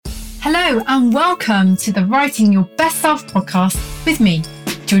Hello and welcome to the Writing Your Best Self podcast with me,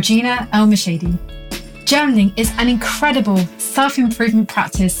 Georgina El-Mashady. Journaling is an incredible self-improvement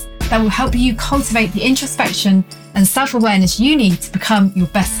practice that will help you cultivate the introspection and self-awareness you need to become your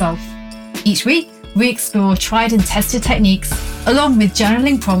best self. Each week, we explore tried and tested techniques along with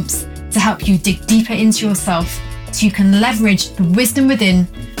journaling prompts to help you dig deeper into yourself so you can leverage the wisdom within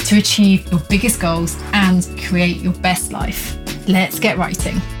to achieve your biggest goals and create your best life. Let's get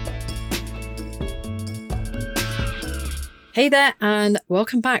writing. Hey there, and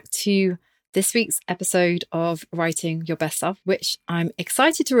welcome back to this week's episode of Writing Your Best Self, which I'm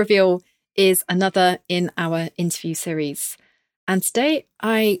excited to reveal is another in our interview series. And today,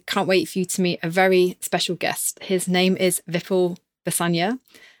 I can't wait for you to meet a very special guest. His name is Vipul Vasanya,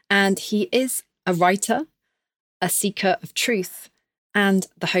 and he is a writer, a seeker of truth, and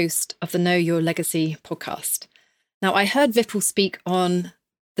the host of the Know Your Legacy podcast. Now, I heard Vipul speak on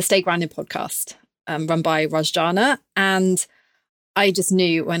the Stay Grounded podcast, run by Raj Jana, and I just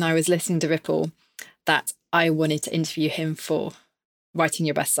knew when I was listening to Vipul that I wanted to interview him for Writing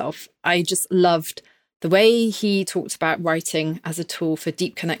Your Best Self. I just loved the way he talked about writing as a tool for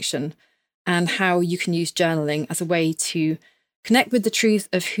deep connection and how you can use journaling as a way to connect with the truth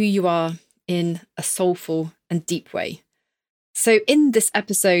of who you are in a soulful and deep way. So in this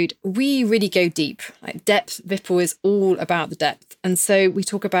episode, we really go deep. Like depth, Vipul is all about the depth. And so we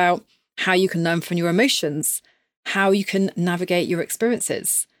talk about how you can learn from your emotions, how you can navigate your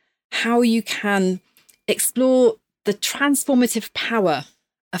experiences, how you can explore the transformative power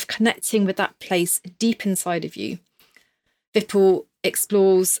of connecting with that place deep inside of you. Vipul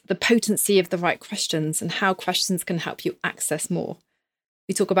explores the potency of the right questions and how questions can help you access more.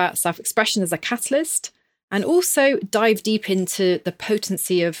 We talk about self-expression as a catalyst and also dive deep into the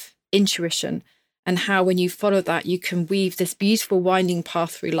potency of intuition and how when you follow that, you can weave this beautiful winding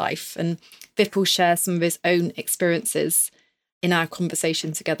path through life. And Vipul shares some of his own experiences in our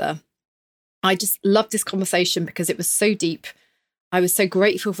conversation together. I just loved this conversation because it was so deep. I was so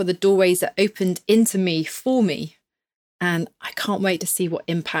grateful for the doorways that opened into me for me. And I can't wait to see what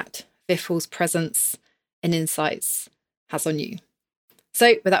impact Vipul's presence and insights has on you.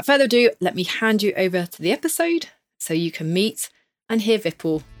 So without further ado, let me hand you over to the episode so you can meet and hear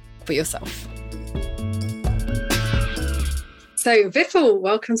Vipul for yourself. So Vipul,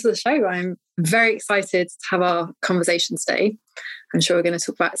 welcome to the show. I'm very excited to have our conversation today. I'm sure we're going to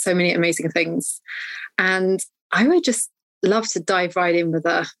talk about so many amazing things. And I would just love to dive right in with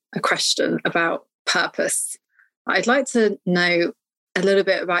a question about purpose. I'd like to know a little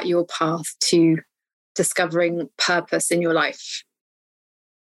bit about your path to discovering purpose in your life.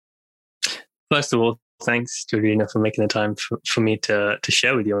 First of all, thanks, Georgina, for making the time for me to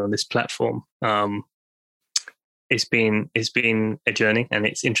share with you on this platform. It's been a journey, and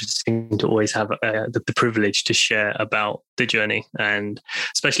it's interesting to always have the privilege to share about the journey, and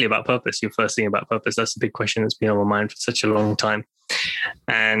especially about purpose. Your first thing about purpose, that's the big question that's been on my mind for such a long time.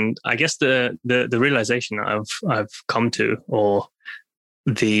 And I guess the realization I've come to, or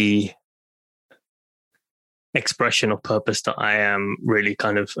the expression of purpose that I am really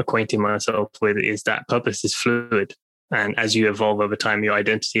kind of acquainting myself with, is that purpose is fluid. And as you evolve over time, your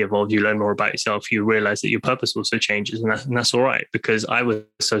identity evolves, you learn more about yourself, you realize that your purpose also changes. And that's all right, because I was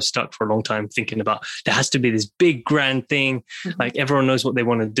so stuck for a long time thinking about there has to be this big grand thing. Mm-hmm. Like everyone knows what they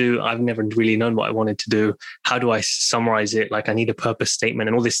want to do. I've never really known what I wanted to do. How do I summarize it? Like I need a purpose statement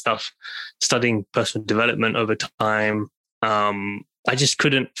and all this stuff. Studying personal development over time, I just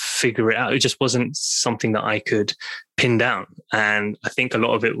couldn't figure it out. It just wasn't something that I could pin down. And I think a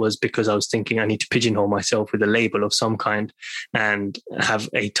lot of it was because I was thinking I need to pigeonhole myself with a label of some kind and have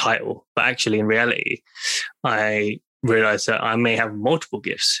a title. But actually, in reality, I realized that I may have multiple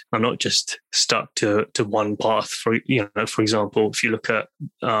gifts. I'm not just stuck to one path. For example, if you look at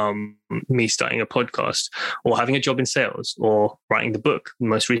me starting a podcast, or having a job in sales, or writing the book, the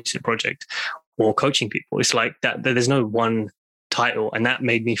most recent project, or coaching people, it's like that. There's no one title, and that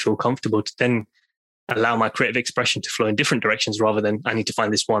made me feel comfortable to then allow my creative expression to flow in different directions rather than I need to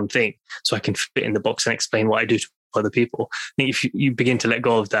find this one thing so I can fit in the box and explain what I do to other people. I think if you begin to let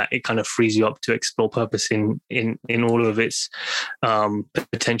go of that, it kind of frees you up to explore purpose in all of its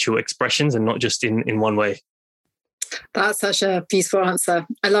potential expressions, and not just in one way. That's such a beautiful answer.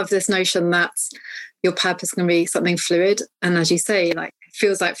 I love this notion that your purpose can be something fluid. And as you say, like it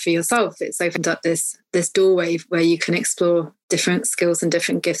feels like for yourself, it's opened up this doorway where you can explore different skills and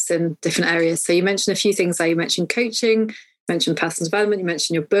different gifts in different areas. So you mentioned a few things there. You mentioned coaching, you mentioned personal development, you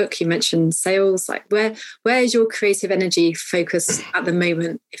mentioned your book, you mentioned sales. Like where is your creative energy focused at the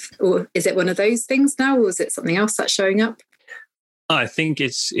moment? Or is it one of those things now, or is it something else that's showing up? I think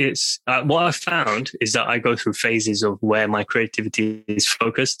it's what I've found is that I go through phases of where my creativity is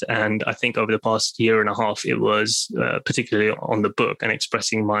focused. And I think over the past year and a half, it was particularly on the book and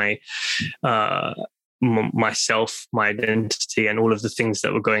expressing my myself, my identity, and all of the things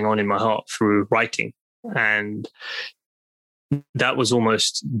that were going on in my heart through writing. And that was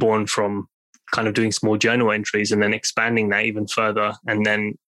almost born from kind of doing small journal entries and then expanding that even further. And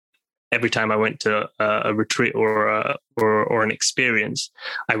then every time I went to a retreat or an experience,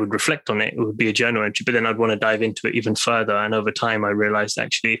 I would reflect on it. It would be a journal entry, but then I'd want to dive into it even further. And over time, I realized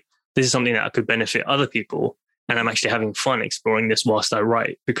actually this is something that I could benefit other people. And I'm actually having fun exploring this whilst I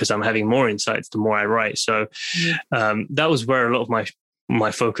write, because I'm having more insights the more I write. So that was where a lot of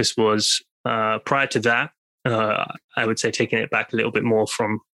my focus was. Prior to that, I would say taking it back a little bit more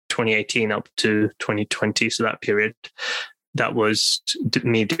from 2018 up to 2020. So that period, that was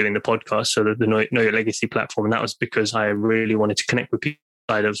me doing the podcast, so the Know Your Legacy platform. And that was because I really wanted to connect with people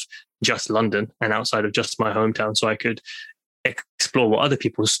outside of just London and outside of just my hometown, so I could explore what other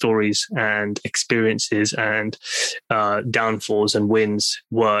people's stories and experiences and downfalls and wins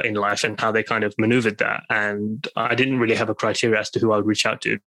were in life and how they kind of maneuvered that. And I didn't really have a criteria as to who I would reach out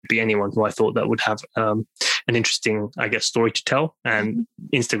to. It'd be anyone who I thought that would have an interesting, I guess, story to tell. And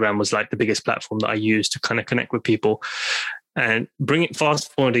Instagram was like the biggest platform that I used to kind of connect with people. And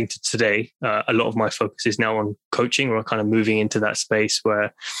fast forwarding to today, a lot of my focus is now on coaching, or kind of moving into that space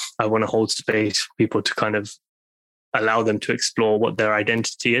where I want to hold space for people to kind of allow them to explore what their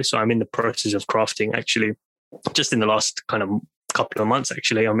identity is. So I'm in the process of crafting, actually, just in the last kind of couple of months,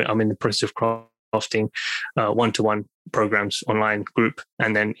 actually, I'm in the process of crafting one-to-one programs, online group,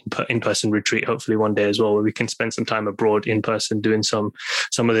 and then in-person retreat, hopefully one day as well, where we can spend some time abroad in person doing some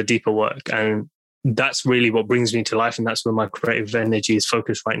of the deeper work. And that's really what brings me to life. And that's where my creative energy is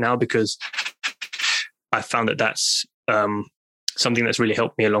focused right now, because I found that that's something that's really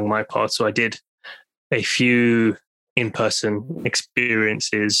helped me along my path. So I did a few in-person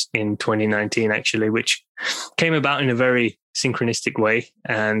experiences in 2019, actually, which came about in a very synchronistic way.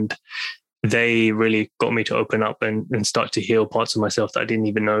 And they really got me to open up and start to heal parts of myself that I didn't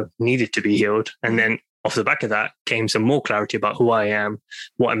even know needed to be healed. And then off the back of that came some more clarity about who I am,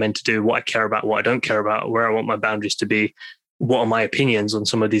 what I'm meant to do, what I care about, what I don't care about, where I want my boundaries to be, what are my opinions on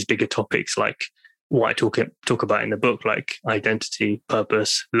some of these bigger topics, like what I talk about in the book, like identity,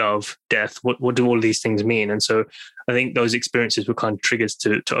 purpose, love, death. What do all these things mean? And so I think those experiences were kind of triggers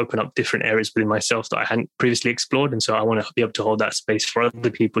to open up different areas within myself that I hadn't previously explored. And so I want to be able to hold that space for other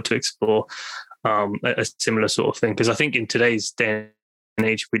people to explore a similar sort of thing. Because I think in today's day and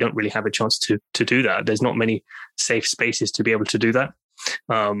age, we don't really have a chance to do that. There's not many safe spaces to be able to do that.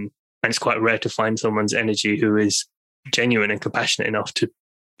 And it's quite rare to find someone's energy who is genuine and compassionate enough to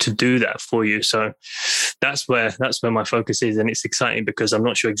do that for you. So that's where my focus is. And it's exciting because I'm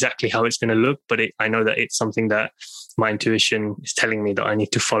not sure exactly how it's going to look, but I know that it's something that my intuition is telling me that I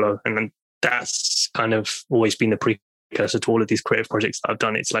need to follow. And that's kind of always been the precursor to all of these creative projects that I've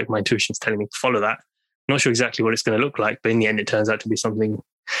done. It's like my intuition's telling me to follow that. I'm not sure exactly what it's going to look like, but in the end, it turns out to be something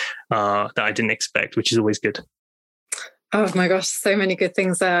that I didn't expect, which is always good. Oh my gosh, so many good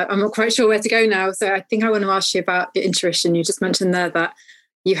things there. I'm not quite sure where to go now. So I think I want to ask you about your intuition. You just mentioned there that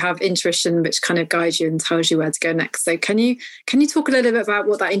you have intuition which kind of guides you and tells you where to go next. So can you talk a little bit about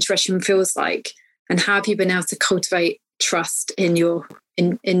what that intuition feels like, and how have you been able to cultivate trust in your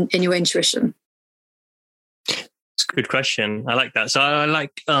intuition? It's a good question. I like that. So I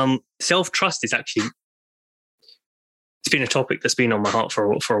like self-trust is actually, it's been a topic that's been on my heart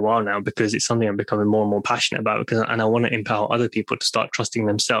for a while now, because it's something I'm becoming more and more passionate about, and I want to empower other people to start trusting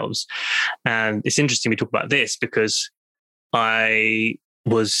themselves. And it's interesting we talk about this because I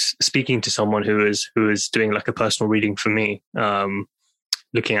was speaking to someone who is doing like a personal reading for me,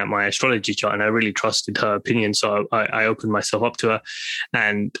 looking at my astrology chart, and I really trusted her opinion. So I opened myself up to her,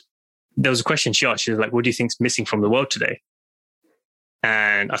 and there was a question she asked. She was like, "What do you think's missing from the world today?"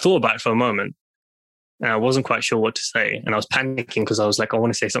 And I thought about it for a moment, and I wasn't quite sure what to say. And I was panicking because I was like, I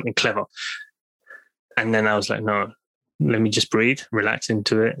want to say something clever. And then I was like, no, let me just breathe, relax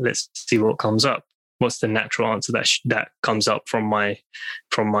into it. Let's see what comes up. What's the natural answer that comes up from my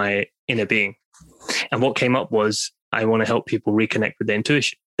inner being? And what came up was, I want to help people reconnect with their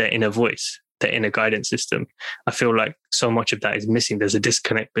intuition, their inner voice, their inner guidance system. I feel like so much of that is missing. There's a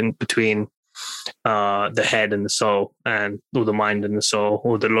disconnect between the head and the soul, or the mind and the soul,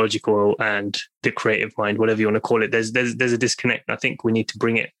 or the logical and the creative mind, whatever you want to call it. There's a disconnect. And I think we need to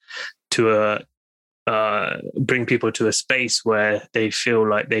bring people to a space where they feel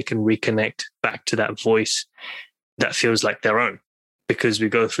like they can reconnect back to that voice that feels like their own. Because we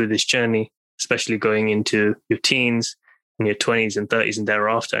go through this journey, especially going into your teens, in your 20s and 30s and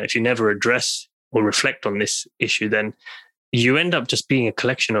thereafter. And if you never address or reflect on this issue, then you end up just being a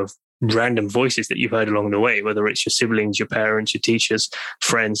collection of random voices that you've heard along the way, whether it's your siblings, your parents, your teachers,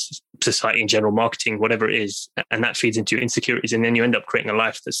 friends, society in general, marketing, whatever it is. And that feeds into your insecurities. And then you end up creating a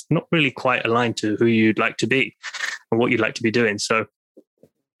life that's not really quite aligned to who you'd like to be and what you'd like to be doing. So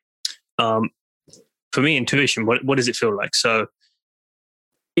for me, intuition, what does it feel like? So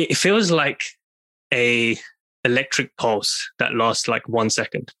it feels like a electric pulse that lasts like 1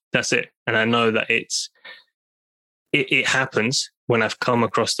 second. That's it. And I know that it happens when I've come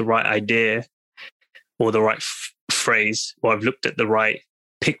across the right idea or the right phrase, or I've looked at the right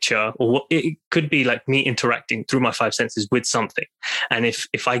picture, or it could be like me interacting through my five senses with something. And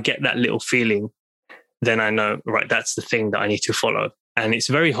if I get that little feeling, then I know, right, that's the thing that I need to follow. And it's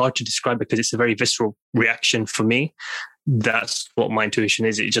very hard to describe because it's a very visceral reaction for me. That's what my intuition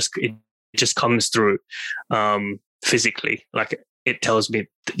is. It just comes through physically. Like it tells me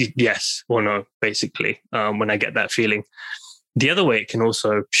yes or no, basically, when I get that feeling. The other way it can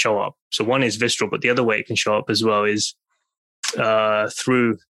also show up. So one is visceral, but the other way it can show up as well is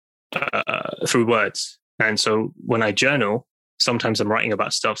through words. And so when I journal, sometimes I'm writing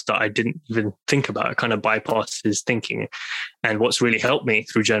about stuff that I didn't even think about. It kind of bypasses thinking. And what's really helped me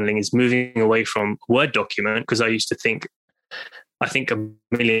through journaling is moving away from Word document, because I used to think a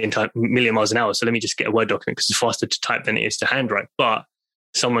million miles an hour. So let me just get a Word document because it's faster to type than it is to handwrite. But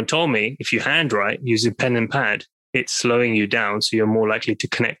someone told me if you handwrite using pen and pad, it's slowing you down. So you're more likely to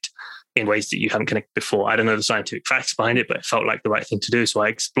connect in ways that you haven't connected before. I don't know the scientific facts behind it, but it felt like the right thing to do. So I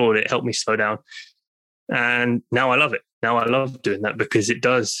explored it, helped me slow down. And now I love it. Now I love doing that because it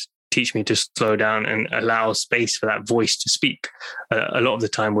does teach me to slow down and allow space for that voice to speak. A lot of the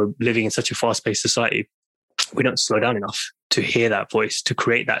time we're living in such a fast-paced society, we don't slow down enough to hear that voice, to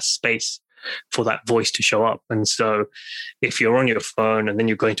create that space for that voice to show up. And so if you're on your phone and then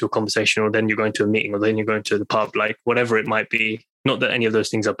you're going to a conversation, or then you're going to a meeting, or then you're going to the pub, like whatever it might be, not that any of those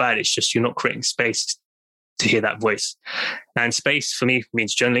things are bad, it's just you're not creating space to hear that voice. And space for me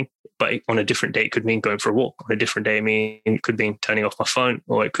means journaling, but on a different day it could mean going for a walk. On a different day it could mean turning off my phone,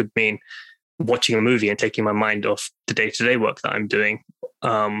 or it could mean watching a movie and taking my mind off the day-to-day work that I'm doing.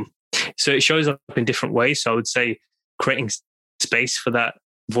 So it shows up in different ways. So I would say creating space for that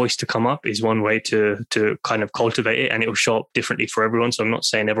voice to come up is one way to kind of cultivate it, and it will show up differently for everyone. So I'm not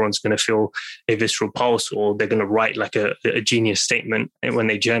saying everyone's going to feel a visceral pulse or they're going to write like a genius statement when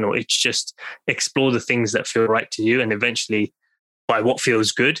they journal. It's just explore the things that feel right to you, and eventually by what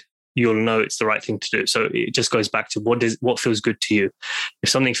feels good, you'll know it's the right thing to do. So it just goes back to what feels good to you. If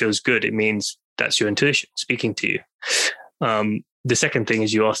something feels good, it means that's your intuition speaking to you. The second thing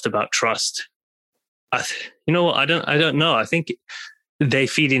is you asked about trust. You know what? I don't know. I think they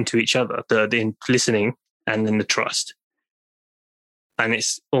feed into each other, the listening and then the trust. And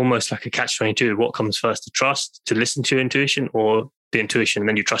it's almost like a catch-22. What comes first, the trust to listen to your intuition, or the intuition and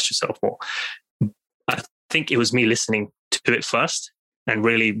then you trust yourself more? I think it was me listening to it first and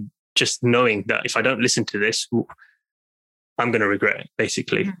really just knowing that if I don't listen to this, I'm going to regret it,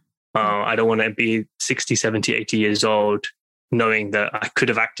 basically. Mm-hmm. I don't want to be 60, 70, 80 years old knowing that I could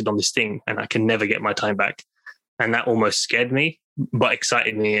have acted on this thing and I can never get my time back. And that almost scared me, but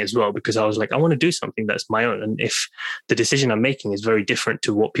excited me as well, because I was like, I want to do something that's my own. And if the decision I'm making is very different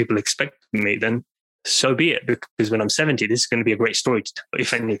to what people expect of me, then so be it. Because when I'm 70, this is going to be a great story to tell,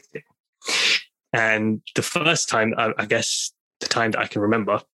 if anything. And the first time, I guess the time that I can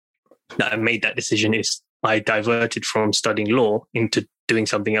remember that I made that decision is I diverted from studying law into doing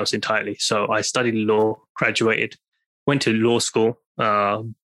something else entirely. So I studied law, graduated, went to law school,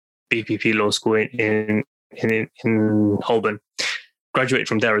 BPP Law School in Holborn, graduated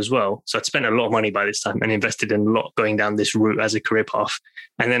from there as well. So I'd spent a lot of money by this time and invested in a lot going down this route as a career path.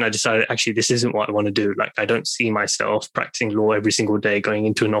 And then I decided, actually, this isn't what I want to do. Like, I don't see myself practicing law every single day, going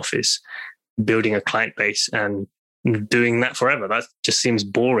into an office, building a client base and doing that forever. That just seems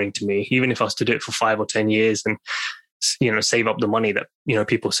boring to me. Even if I was to do it for 5 or 10 years and, save up the money that,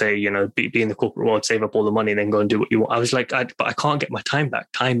 people say, be in the corporate world, save up all the money and then go and do what you want. I was like, but I can't get my time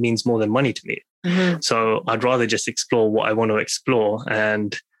back. Time means more than money to me. Mm-hmm. So I'd rather just explore what I want to explore.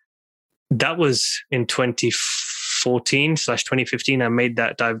 And that was in 2014/2015. I made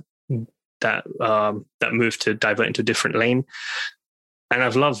that move to divert into a different lane. And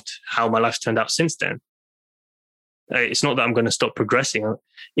I've loved how my life's turned out since then. It's not that I'm going to stop progressing.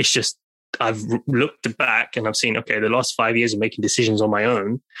 It's just I've looked back and I've seen, okay, the last 5 years of making decisions on my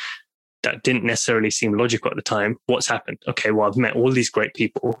own that didn't necessarily seem logical at the time. What's happened? Okay, well, I've met all these great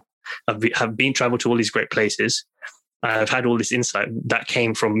people. I've been traveled to all these great places. I've had all this insight that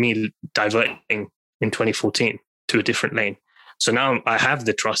came from me diverting in 2014 to a different lane. So now I have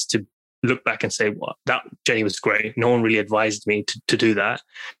the trust to look back and say, well, that journey was great. No one really advised me to do that.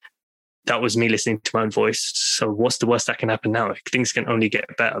 That was me listening to my own voice. So what's the worst that can happen now? Things can only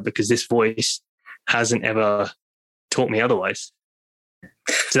get better because this voice hasn't ever taught me otherwise.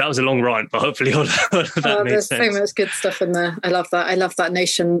 So that was a long rant, but hopefully all of that made there's sense. So much good stuff in there. I love that. I love that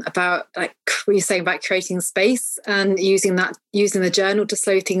notion about, like what you're saying about creating space and using the journal to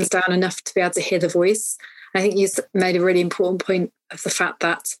slow things down enough to be able to hear the voice. I think you made a really important point of the fact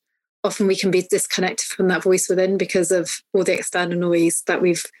that often we can be disconnected from that voice within because of all the external noise that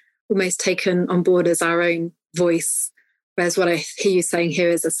we've almost taken on board as our own voice. Whereas what I hear you saying here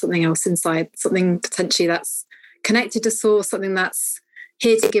is there's something else inside, something potentially that's connected to source, something that's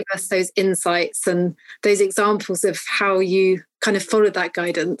here to give us those insights and those examples of how you kind of followed that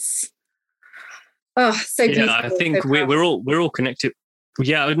guidance. Oh, so beautiful. Yeah, I think we're all connected.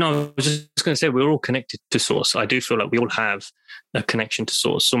 Yeah, no, I was just going to say we're all connected to source. I do feel like we all have a connection to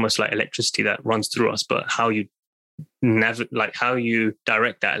source, almost like electricity that runs through us. But how you how you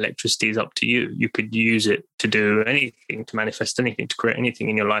direct that electricity is up to you. You could use it to do anything, to manifest anything, to create anything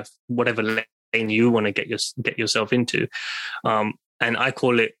in your life, whatever lane you want to get yourself into. And I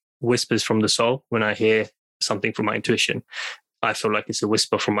call it whispers from the soul. When I hear something from my intuition, I feel like it's a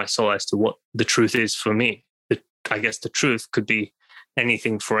whisper from my soul as to what the truth is for me. I guess the truth could be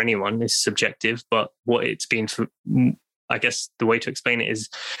anything for anyone. It's subjective, but what it's been for, I guess the way to explain it is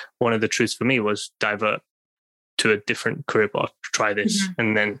one of the truths for me was divert to a different career path, try this.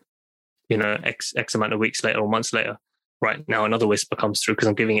 And then, X amount of weeks later or months later, right now another whisper comes through because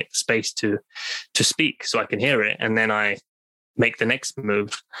I'm giving it the space to speak so I can hear it. And then I make the next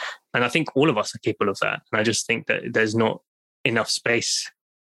move. And I think all of us are capable of that. And I just think that there's not enough space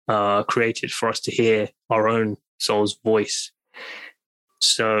created for us to hear our own soul's voice.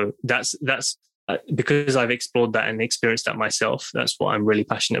 So that's because I've explored that and experienced that myself. That's what I'm really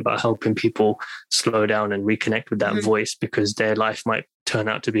passionate about, helping people slow down and reconnect with that voice, because their life might turn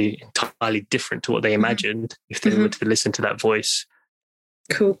out to be entirely different to what they imagined if they were to listen to that voice.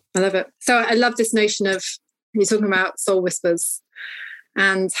 Cool. I love it. So I love this notion of, you're talking about soul whispers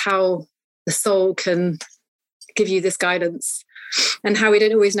and how the soul can give you this guidance and how we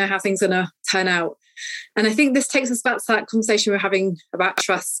don't always know how things are going to turn out. And I think this takes us back to that conversation we were having about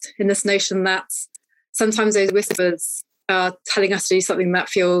trust, in this notion that sometimes those whispers are telling us to do something that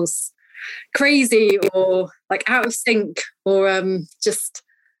feels crazy or like out of sync or just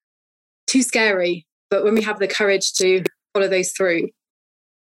too scary. But when we have the courage to follow those through,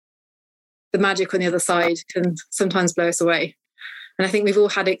 the magic on the other side can sometimes blow us away. And I think we've all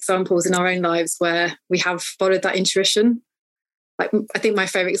had examples in our own lives where we have followed that intuition. Like, I think my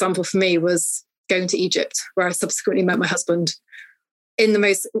favorite example for me was going to Egypt, where I subsequently met my husband in the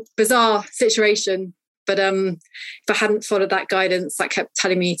most bizarre situation. But if I hadn't followed that guidance that kept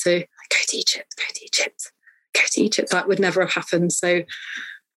telling me to go to Egypt, that would never have happened. So yeah,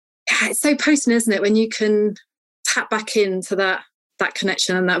 it's so potent, isn't it, when you can tap back into that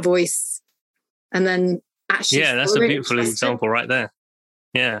connection and that voice, and then actually, yeah, that's a beautiful example right there.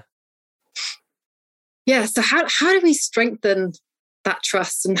 Yeah. So how do we strengthen that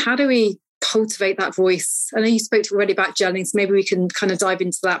trust, and how do we cultivate that voice? I know you spoke already about journaling, so maybe we can kind of dive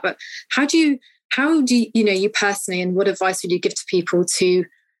into that. But how do you you personally, and what advice would you give to people to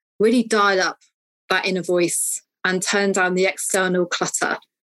really dial up that inner voice and turn down the external clutter,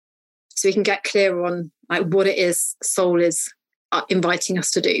 so we can get clear on like what it is soul is inviting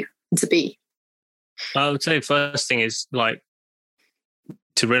us to do and to be? I would say first thing is like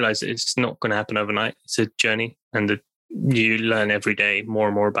to realize that it's not going to happen overnight. It's a journey, and you learn every day more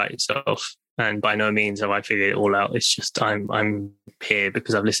and more about yourself. And by no means have I figured it all out. It's just I'm here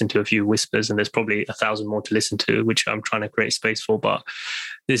because I've listened to a few whispers, and there's probably 1,000 more to listen to, which I'm trying to create space for. But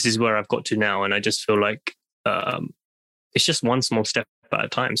this is where I've got to now, and I just feel like it's just one small step at a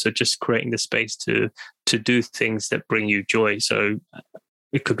time. So just creating the space to do things that bring you joy. So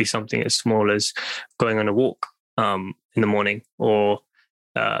it could be something as small as going on a walk in the morning, or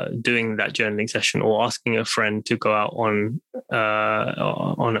doing that journaling session, or asking a friend to go out on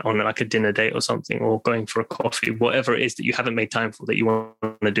like a dinner date or something, or going for a coffee, whatever it is that you haven't made time for that you want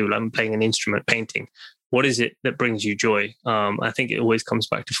to do, like playing an instrument, painting. What is it that brings you joy? I think it always comes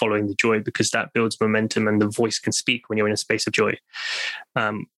back to following the joy, because that builds momentum and the voice can speak when you're in a space of joy.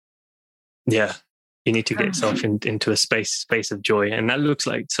 You need to get yourself into a space of joy, and that looks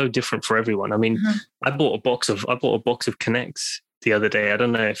like so different for everyone. I mean, I bought a box of Connects the other day. I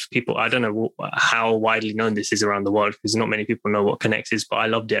don't know how widely known this is around the world, because not many people know what K'NEX is, but I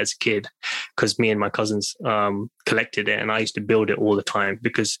loved it as a kid because me and my cousins collected it, and I used to build it all the time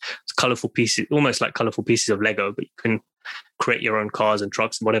because it's colorful pieces, almost like colorful pieces of Lego, but you can create your own cars and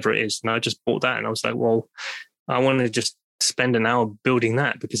trucks and whatever it is. And I just bought that, and I was like, well, I want to just spend an hour building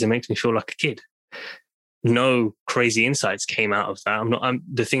that because it makes me feel like a kid. No crazy insights came out of that.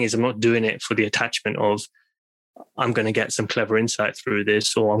 The thing is, I'm not doing it for the attachment of I'm going to get some clever insight through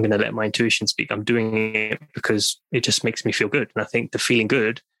this, or I'm going to let my intuition speak. I'm doing it because it just makes me feel good. And I think the feeling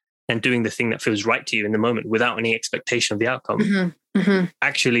good and doing the thing that feels right to you in the moment without any expectation of the outcome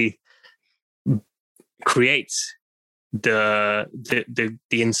actually creates the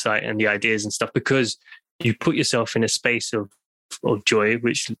insight and the ideas and stuff, because you put yourself in a space of joy,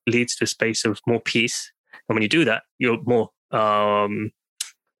 which leads to a space of more peace. And when you do that, you're more,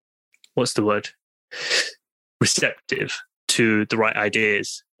 what's the word? Receptive to the right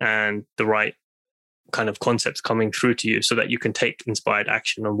ideas and the right kind of concepts coming through to you, so that you can take inspired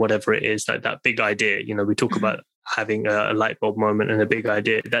action on whatever it is, like that big idea. You know, we talk about having a light bulb moment and a big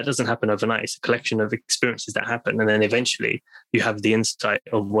idea. That doesn't happen overnight. It's a collection of experiences that happen. And then eventually you have the insight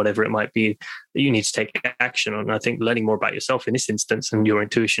of whatever it might be that you need to take action on. And I think learning more about yourself in this instance and your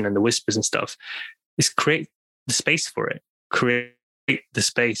intuition and the whispers and stuff is create the space for it. Create the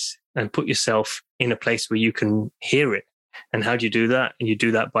space and put yourself in a place where you can hear it. And how do you do that? And you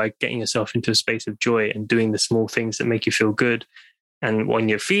do that by getting yourself into a space of joy and doing the small things that make you feel good. And when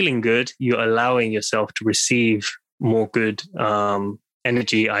you're feeling good, you're allowing yourself to receive more good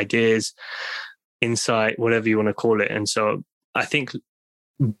energy, ideas, insight, whatever you want to call it. And so I think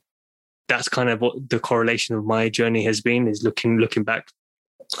that's kind of what the correlation of my journey has been, is looking back.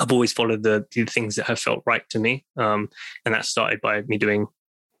 I've always followed the things that have felt right to me. And that started by me doing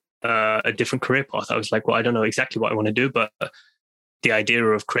a different career path. I was like, well, I don't know exactly what I want to do, but the idea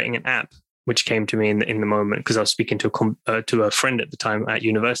of creating an app, which came to me in the moment, because I was speaking to a friend at the time at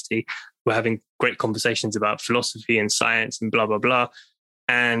university. We're having great conversations about philosophy and science and blah, blah, blah.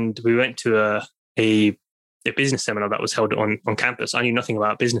 And we went to a business seminar that was held on campus. I knew nothing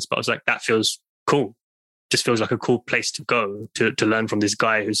about business, but I was like, that feels cool. Just feels like a cool place to go to learn from this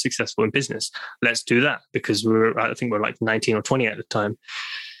guy who's successful in business. Let's do that, because I think we were like 19 or 20 at the time.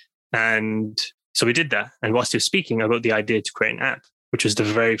 And so we did that. And whilst he was speaking, I got the idea to create an app, which was the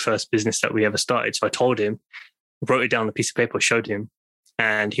very first business that we ever started. So I told him, wrote it down on a piece of paper, showed him.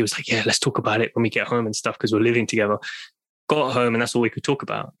 And he was like, yeah, let's talk about it when we get home and stuff, because we're living together. Got home and that's all we could talk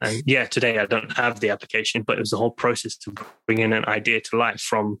about. And yeah, today I don't have the application, but it was the whole process to bring in an idea to life,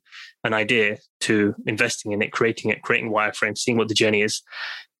 from an idea to investing in it, creating wireframes, seeing what the journey is,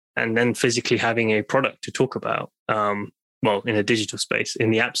 and then physically having a product to talk about, in a digital space in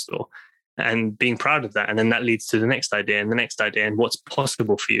the App Store, and being proud of that. And then that leads to the next idea and the next idea and what's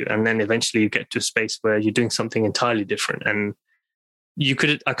possible for you. And then eventually you get to a space where you're doing something entirely different. And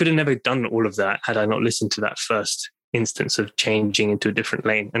I could have never done all of that had I not listened to that first instance of changing into a different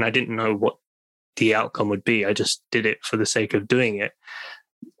lane. And I didn't know what the outcome would be. I just did it for the sake of doing it.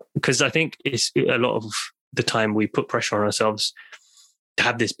 Because I think it's a lot of the time we put pressure on ourselves to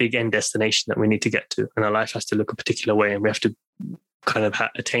have this big end destination that we need to get to. And our life has to look a particular way, and we have to kind of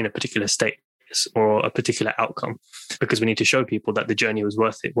attain a particular state or a particular outcome, because we need to show people that the journey was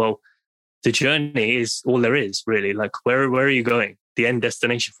worth it. Well, the journey is all there is, really. Like, where are you going? The end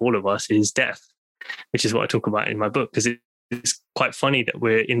destination for all of us is death, which is what I talk about in my book, because it's quite funny that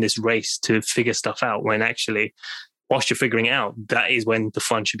we're in this race to figure stuff out, when actually, whilst you're figuring it out, that is when the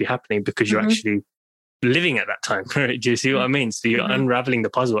fun should be happening, because you're actually living at that time. Do you see what I mean? So you're unraveling the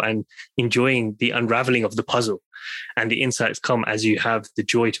puzzle and enjoying the unraveling of the puzzle, and the insights come as you have the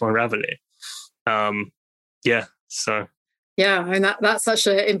joy to unravel it. Yeah, I mean, that's such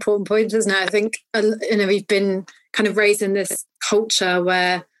an important point, isn't it? I think, we've been kind of raised in this culture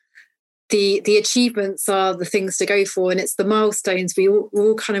where the achievements are the things to go for, and it's the milestones. We're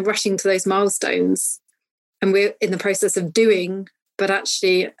all kind of rushing to those milestones, and we're in the process of doing. But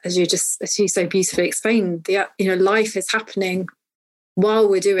actually, as you so beautifully explained, life is happening while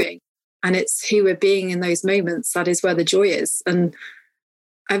we're doing, and it's who we're being in those moments that is where the joy is. And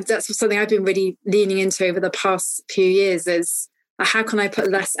that's something I've been really leaning into over the past few years, is how can I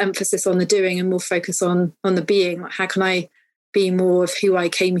put less emphasis on the doing and more focus on the being? Like, how can I be more of who I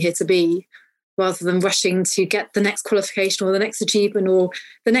came here to be, rather than rushing to get the next qualification or the next achievement or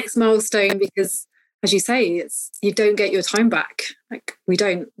the next milestone? Because, as you say, you don't get your time back. Like,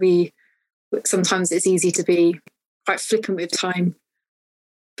 sometimes it's easy to be quite flippant with time.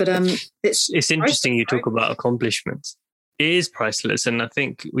 But it's interesting you talk about accomplishments. It is priceless. And I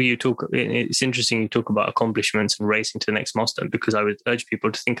think it's interesting you talk about accomplishments and racing to the next milestone, because I would urge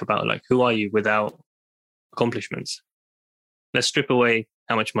people to think about, like, who are you without accomplishments? Let's strip away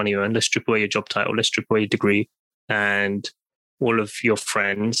how much money you earn. Let's strip away your job title. Let's strip away your degree and all of your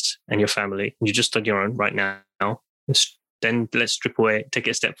friends and your family. You're just on your own right now. Then let's strip away, take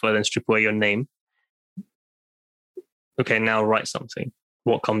it a step further and strip away your name. Okay, now write something.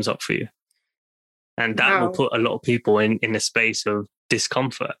 What comes up for you? And that will put a lot of people in a space of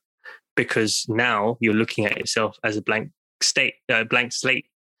discomfort, because now you're looking at yourself as a blank slate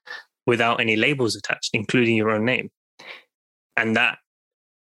without any labels attached, including your own name. And that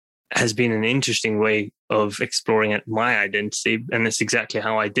has been an interesting way of exploring my identity. And that's exactly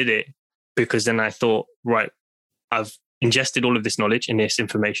how I did it, because then I thought, right, I've ingested all of this knowledge and this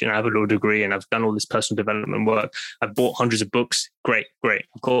information. I have a law degree and I've done all this personal development work. I've bought hundreds of books. Great.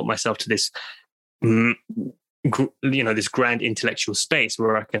 I've got myself to this, this grand intellectual space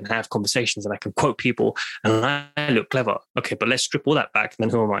where I can have conversations and I can quote people and I look clever. Okay, but let's strip all that back. And then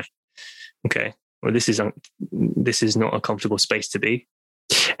who am I? Okay, well, this is not a comfortable space to be.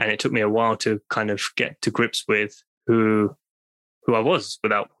 And it took me a while to kind of get to grips with who I was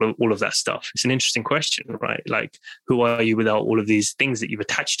without all of that stuff. It's an interesting question, right? Like, who are you without all of these things that you've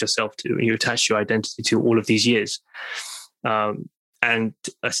attached yourself to and you attached your identity to all of these years? And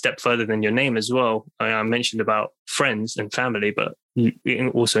a step further than your name as well. I mentioned about friends and family, but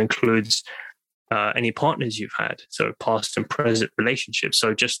it also includes any partners you've had. So past and present relationships.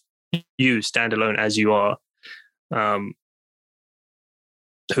 So just you standalone as you are.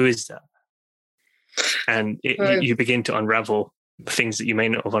 Who is that? And you begin to unravel things that you may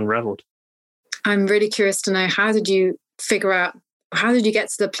not have unraveled. I'm really curious to know, how did you get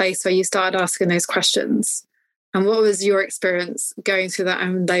to the place where you started asking those questions? And what was your experience going through that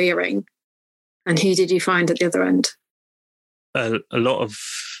own layering? And who did you find at the other end? A lot of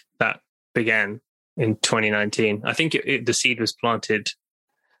that began in 2019. I think the seed was planted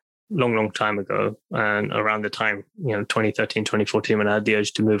long time ago, and around the time 2013, 2014, when I had the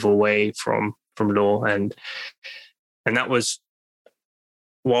urge to move away from law, and that was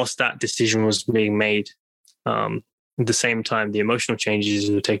whilst that decision was being made. At the same time, the emotional changes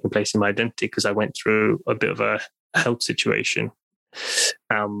were taking place in my identity, because I went through a bit of a health situation.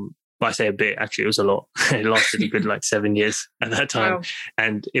 I say a bit, actually, it was a lot. It lasted a good 7 years at that time. Wow.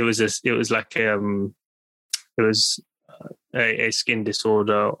 And it was a skin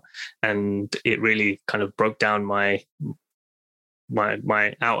disorder, and it really kind of broke down my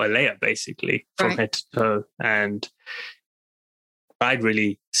outer layer, basically, from head to toe. And I'd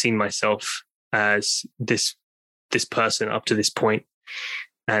really seen myself as this person up to this point,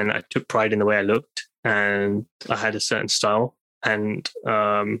 and I took pride in the way I looked, and I had a certain style, and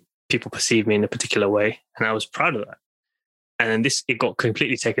people perceived me in a particular way, and I was proud of that. And then it got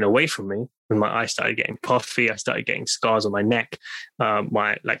completely taken away from me when my eyes started getting puffy. I started getting scars on my neck.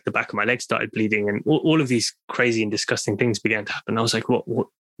 The back of my leg started bleeding, and all of these crazy and disgusting things began to happen. I was like,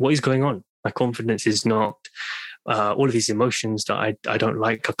 what is going on? My confidence is not. All of these emotions that I don't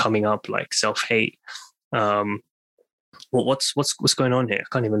like are coming up, like self-hate. What's going on here? I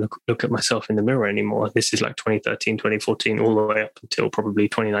can't even look at myself in the mirror anymore. This is like 2013, 2014, all the way up until probably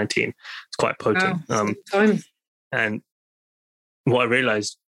 2019. It's quite potent. Wow, and what I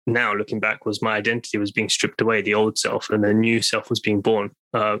realized now, looking back, was my identity was being stripped away, the old self, and the new self was being born,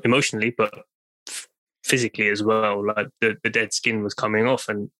 emotionally, but physically as well. Like the dead skin was coming off,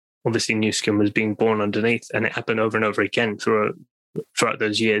 and obviously new skin was being born underneath, and it happened over and over again throughout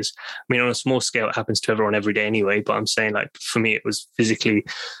those years. I mean, on a small scale, it happens to everyone every day anyway, but I'm saying, like, for me, it was physically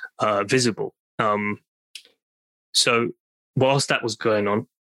visible. So whilst that was going on,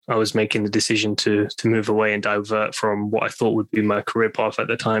 I was making the decision to move away and divert from what I thought would be my career path at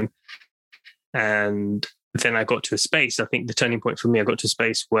the time. And then I got to a space, I think the turning point for me, I got to a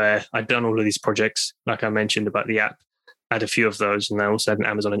space where I'd done all of these projects, like I mentioned about the app. I had a few of those, and I also had an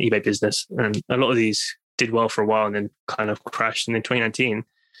Amazon and eBay business. And a lot of these did well for a while and then kind of crashed. And in 2019,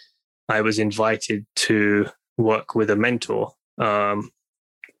 I was invited to work with a mentor who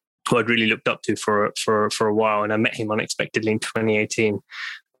I'd really looked up to for a while. And I met him unexpectedly in 2018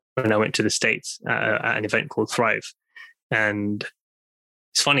 when I went to the States at an event called Thrive. And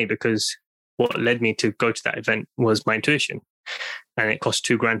it's funny because what led me to go to that event was my intuition. And it cost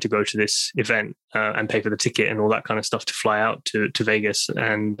 $2,000 to go to this event and pay for the ticket and all that kind of stuff to fly out to Vegas.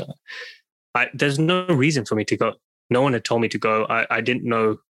 And there's no reason for me to go. No one had told me to go. I didn't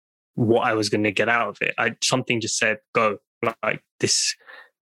know what I was going to get out of it. Something just said, go. Like this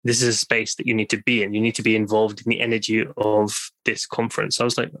is a space that you need to be in. You need to be involved in the energy of this conference. So I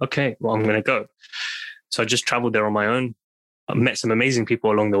was like, okay, well, I'm going to go. So I just traveled there on my own. I met some amazing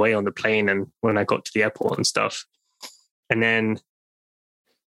people along the way on the plane and when I got to the airport and stuff. And then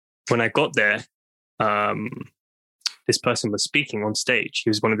when I got there, this person was speaking on stage. He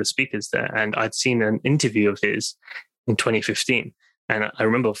was one of the speakers there. And I'd seen an interview of his in 2015. And I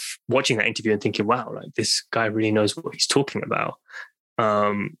remember watching that interview and thinking, wow, like this guy really knows what he's talking about.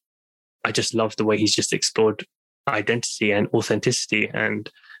 I just love the way he's just explored identity and authenticity and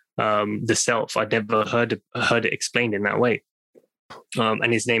the self. I'd never heard it explained in that way.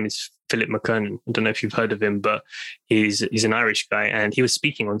 And his name is Philip McKernan. I don't know if you've heard of him, but he's an Irish guy, and he was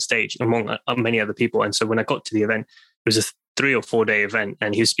speaking on stage among many other people. And so when I got to the event, it was a 3 or 4 day event,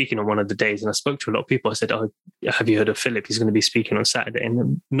 and he was speaking on one of the days. And I spoke to a lot of people. I said, "Oh, have you heard of Philip? He's going to be speaking on Saturday."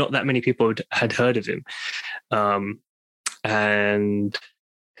 And not that many people had heard of him. And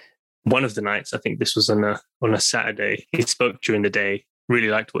one of the nights, I think this was on a Saturday, he spoke during the day. Really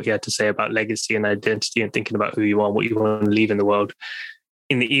liked what he had to say about legacy and identity and thinking about who you are, what you want to leave in the world.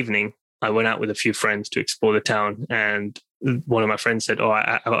 In the evening, I went out with a few friends to explore the town, and one of my friends said, "Oh,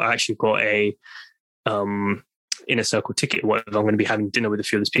 I actually got a inner circle ticket. What I'm going to be having dinner with a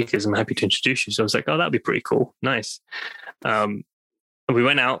few of the speakers. I'm happy to introduce you." So I was like, "Oh, that'd be pretty cool, nice." We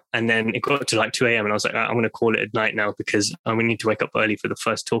went out, and then it got to like 2 a.m. and I was like, "I'm going to call it at night now because we need to wake up early for the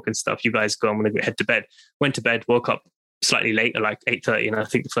first talk and stuff. You guys go. I'm going to head to bed." Went to bed, woke up slightly later, like 8:30, and I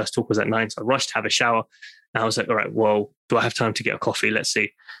think the first talk was at 9. So I rushed to have a shower. And I was like, all right, well, do I have time to get a coffee? Let's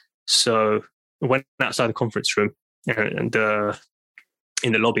see. So I went outside the conference room, and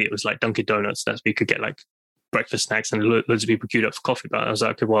in the lobby, it was like Dunkin' Donuts. That's where you could get like breakfast snacks, and loads of people queued up for coffee. But I was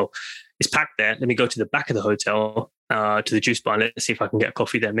like, okay, well, it's packed there. Let me go to the back of the hotel, to the juice bar, and let's see if I can get a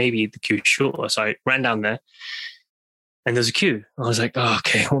coffee there. Maybe the queue's shorter. So I ran down there, and there's a queue. I was like, oh,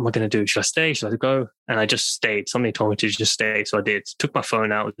 okay, what am I going to do? Should I stay? Should I go? And I just stayed. Somebody told me to just stay. So I did. Took my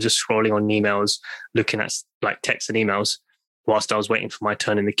phone out, just scrolling on emails, looking at like texts and emails whilst I was waiting for my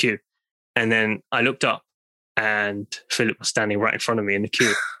turn in the queue. And then I looked up, and Philip was standing right in front of me in the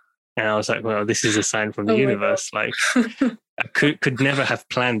queue. And I was like, well, this is a sign from the universe. Like, I could never have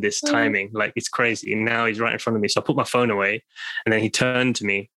planned this timing. Like, it's crazy. And now he's right in front of me. So I put my phone away, and then he turned to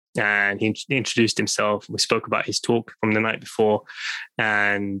me, and he introduced himself. We spoke about his talk from the night before,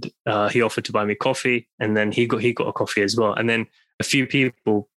 and he offered to buy me coffee, and then he got a coffee as well. And then a few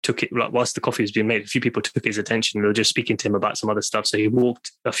people took it, like whilst the coffee was being made, a few people took his attention. They were just speaking to him about some other stuff. So he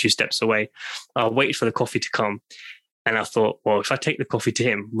walked a few steps away. I waited for the coffee to come, and I thought, well, if I take the coffee to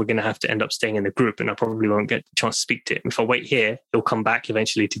him, we're going to have to end up staying in the group, and I probably won't get a chance to speak to him. If I wait here, he'll come back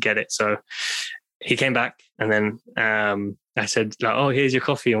eventually to get it. So he came back, and then I said, like, oh, here's your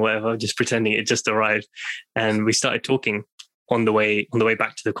coffee and whatever, just pretending it just arrived. And we started talking on the way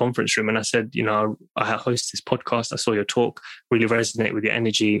back to the conference room. And I said, you know, I host this podcast. I saw your talk, really resonate with your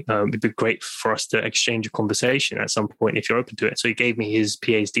energy. It'd be great for us to exchange a conversation at some point if you're open to it. So he gave me his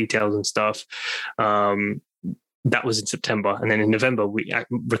PA's details and stuff. That was in September. And then in November, we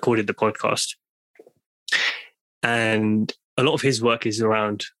recorded the podcast. And a lot of his work is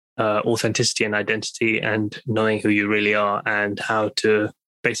around authenticity and identity and knowing who you really are and how to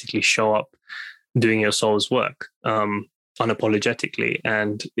basically show up doing your soul's work unapologetically.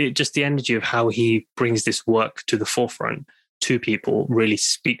 And just the energy of how he brings this work to the forefront to people really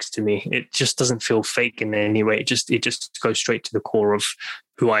speaks to me. It just doesn't feel fake in any way. It just goes straight to the core of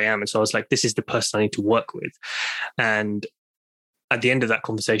who I am. And so I was like, this is the person I need to work with. And at the end of that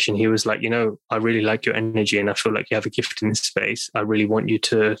conversation, he was like, you know, I really like your energy and I feel like you have a gift in this space. I really want you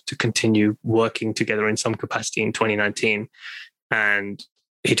to continue working together in some capacity in 2019. And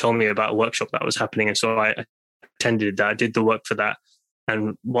he told me about a workshop that was happening. And so I attended that, I did the work for that.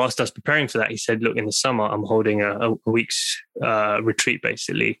 And whilst I was preparing for that, he said, look, in the summer, I'm holding a week's retreat,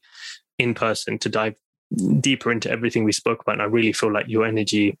 basically in person, to dive deeper into everything we spoke about. And I really feel like your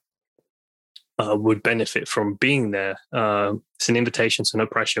energy would benefit from being there. It's an invitation, so no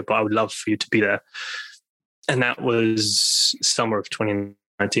pressure, but I would love for you to be there. And that was summer of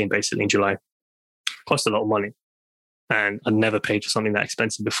 2019, basically in July. Cost a lot of money. And I'd never paid for something that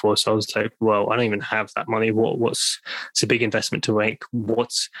expensive before. So I was like, well, I don't even have that money. It's a big investment to make.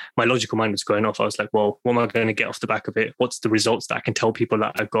 My logical mind was going off. I was like, well, what am I going to get off the back of it? What's the results that I can tell people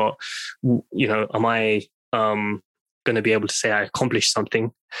that I've got? You know, am I going to be able to say I accomplished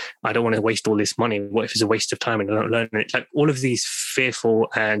something? I don't want to waste all this money. What if it's a waste of time and I don't learn it? Like, all of these fearful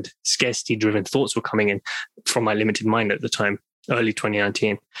and scarcity driven thoughts were coming in from my limited mind at the time, early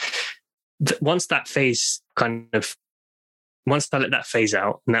 2019. Once I let that phase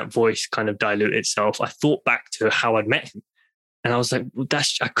out and that voice kind of dilute itself, I thought back to how I'd met him. And I was like, well,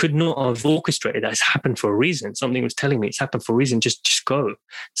 I could not have orchestrated that. It's happened for a reason. Something was telling me it's happened for a reason. Just go,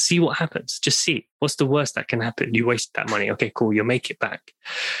 see what happens. Just see what's the worst that can happen. You wasted that money. Okay, cool. You'll make it back.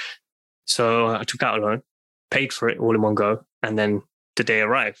 So I took out a loan, paid for it all in one go. And then the day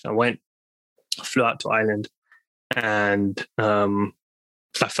arrived. I flew out to Ireland, and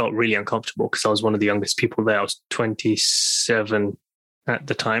I felt really uncomfortable because I was one of the youngest people there. I was 27 at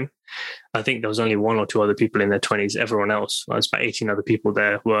the time. I think there was only one or two other people in their 20s. Everyone else, there was about 18 other people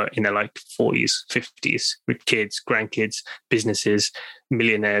there, were in their like 40s, 50s, with kids, grandkids, businesses,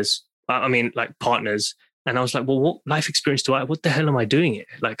 millionaires. I mean, like partners. And I was like, well, what life experience what the hell am I doing here?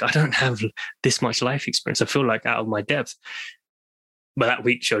 Like, I don't have this much life experience. I feel like out of my depth. But that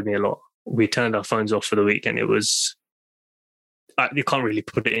week showed me a lot. We turned our phones off for the week, and it was, you can't really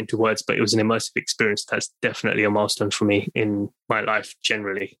put it into words, but it was an immersive experience. That's definitely a milestone for me in my life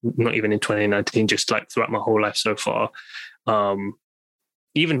generally, not even in 2019, just like throughout my whole life so far.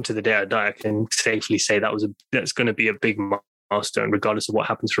 Even to the day I die, I can safely say that's going to be a big milestone, regardless of what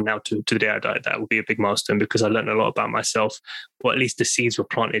happens from now to the day I die. That will be a big milestone because I learned a lot about myself, or at least the seeds were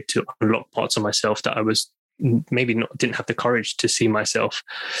planted to unlock parts of myself that I was didn't have the courage to see myself.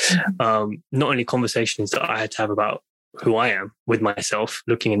 Not only conversations that I had to have about who I am with myself,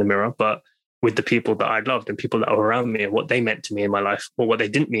 looking in the mirror, but with the people that I loved and people that were around me and what they meant to me in my life or what they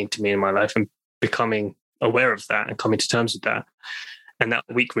didn't mean to me in my life, and becoming aware of that and coming to terms with that. And that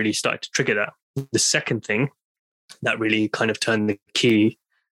week really started to trigger that. The second thing that really kind of turned the key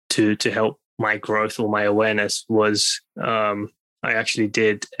to help my growth or my awareness was I actually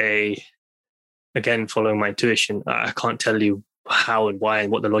did again, following my intuition. I can't tell you how and why and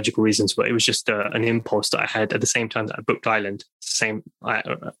what the logical reasons were. It was just an impulse that I had at the same time that I booked Ireland.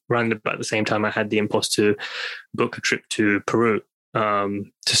 Around about the same time I had the impulse to book a trip to Peru to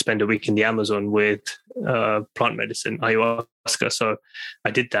spend a week in the Amazon with plant medicine, ayahuasca. So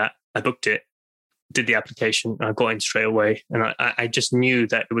I did that. I booked it, did the application, I got in straight away. And I just knew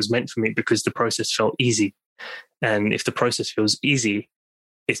that it was meant for me because the process felt easy. And if the process feels easy,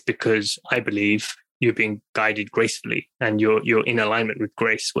 it's because I believe you're being guided gracefully and you're in alignment with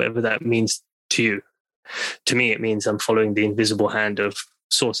grace, whatever that means to you. To me, it means I'm following the invisible hand of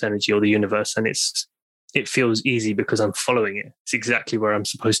source energy or the universe, and it feels easy because I'm following it. It's exactly where I'm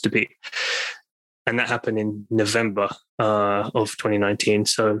supposed to be. And that happened in November of 2019.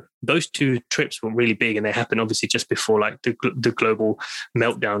 So those two trips were really big, and they happened obviously just before like the global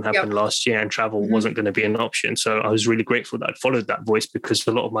meltdown happened last year, and travel wasn't going to be an option. So I was really grateful that I followed that voice, because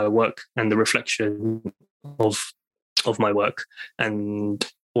a lot of my work and the reflection of my work and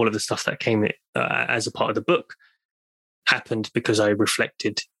all of the stuff that came as a part of the book happened because I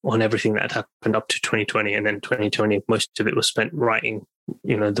reflected on everything that had happened up to 2020. And then 2020, most of it was spent writing,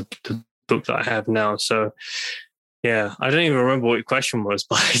 the book that I have now. So yeah, I don't even remember what your question was,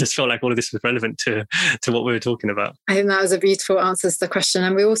 but I just felt like all of this was relevant to what we were talking about. I think that was a beautiful answer to the question.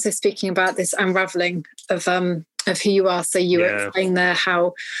 And we're also speaking about this unraveling of who you are. So you were explaining there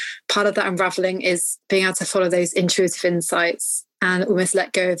how part of that unraveling is being able to follow those intuitive insights and almost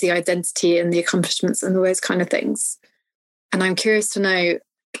let go of the identity and the accomplishments and all those kind of things. And I'm curious to know,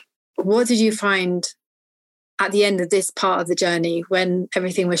 what did you find at the end of this part of the journey when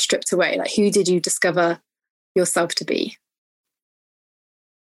everything was stripped away? Like, who did you discover yourself to be?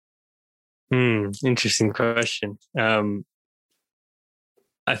 Interesting question. I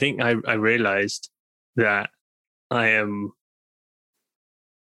think I realized that I am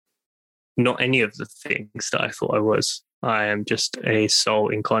not any of the things that I thought I was. I am just a soul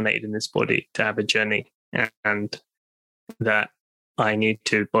incarnated in this body to have a journey, and that I need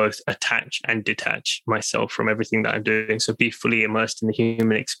to both attach and detach myself from everything that I'm doing. So be fully immersed in the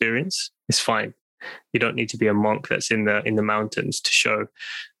human experience is fine. You don't need to be a monk that's in the mountains to show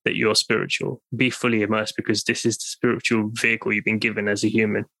that you're spiritual. Be fully immersed because this is the spiritual vehicle you've been given as a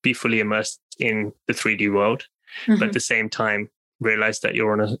human. Be fully immersed in the 3D world, but at the same time, realize that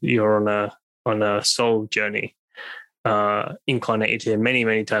you're on a soul journey, incarnated here many,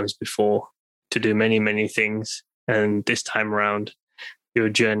 many times before to do many, many things. And this time around, your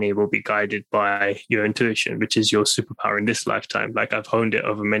journey will be guided by your intuition, which is your superpower in this lifetime. Like, I've honed it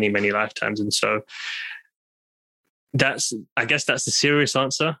over many, many lifetimes. And so I guess that's the serious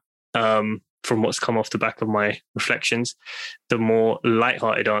answer from what's come off the back of my reflections. The more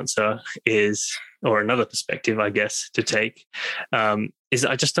lighthearted answer is, or another perspective, I guess, to take, is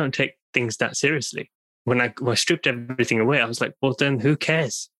that I just don't take things that seriously. When I stripped everything away, I was like, well, then who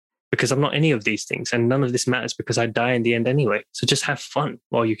cares? Because I'm not any of these things, and none of this matters because I die in the end anyway. So just have fun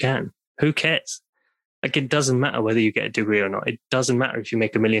while you can. Who cares? Like, it doesn't matter whether you get a degree or not. It doesn't matter if you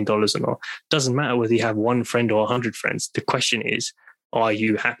make $1 million or not. It doesn't matter whether you have one friend or 100 friends. The question is, are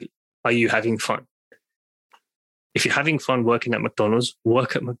you happy? Are you having fun? If you're having fun working at McDonald's,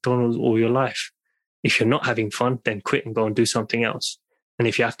 work at McDonald's all your life. If you're not having fun, then quit and go and do something else. And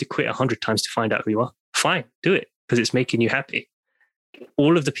if you have to quit 100 times to find out who you are, fine, do it, because it's making you happy.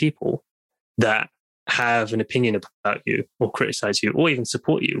 All of the people that have an opinion about you or criticize you or even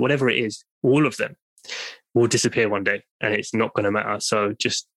support you, whatever it is, all of them will disappear one day and it's not going to matter. So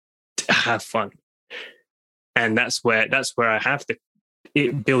just have fun. And that's where I have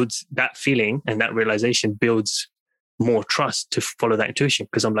it builds that feeling, and that realization builds more trust to follow that intuition.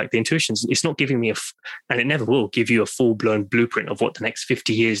 Because I'm like, the intuition, it's not giving me and it never will give you a full-blown blueprint of what the next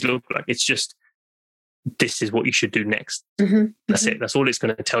 50 years look like. It's just, this is what you should do next. That's it. That's all it's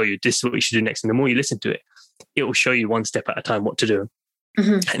going to tell you. This is what you should do next. And the more you listen to it, it will show you one step at a time what to do.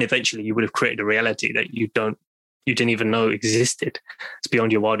 And eventually you would have created a reality that you didn't even know existed. It's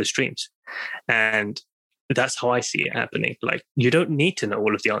beyond your wildest dreams. And that's how I see it happening. Like, you don't need to know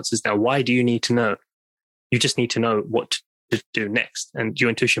all of the answers now. Why do you need to know? You just need to know what to do next. And your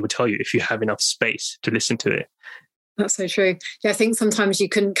intuition will tell you if you have enough space to listen to it. That's so true. Yeah, I think sometimes you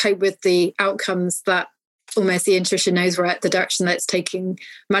couldn't cope with the outcomes that almost the intuition knows we're at, the direction that it's taking.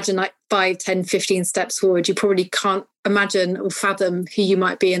 Imagine like 5, 10, 15 steps forward. You probably can't imagine or fathom who you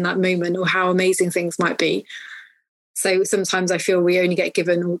might be in that moment or how amazing things might be. So sometimes I feel we only get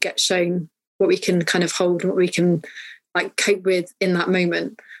given or get shown what we can kind of hold and what we can like cope with in that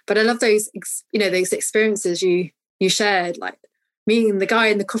moment. But I love those, those experiences you shared, like meeting the guy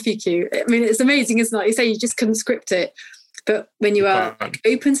in the coffee queue. I mean, it's amazing, isn't it? You say you just couldn't script it. But when you are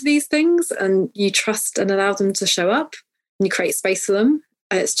open to these things and you trust and allow them to show up and you create space for them,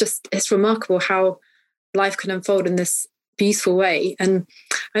 it's remarkable how life can unfold in this beautiful way. And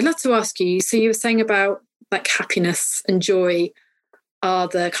I'd love to ask you, so you were saying about like happiness and joy are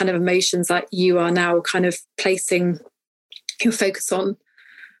the kind of emotions that you are now kind of placing your focus on.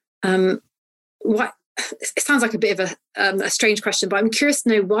 What it sounds like a bit of a strange question, but I'm curious to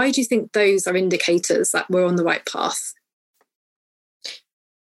know, why do you think those are indicators that we're on the right path?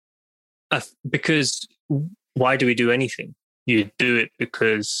 Because why do we do anything? You do it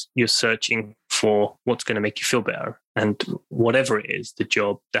because you're searching for what's going to make you feel better. And whatever it is, the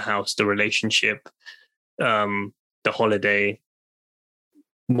job, the house, the relationship, the holiday,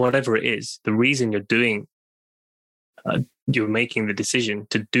 whatever it is, the reason you're making the decision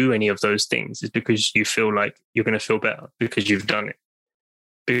to do any of those things is because you feel like you're going to feel better because you've done it,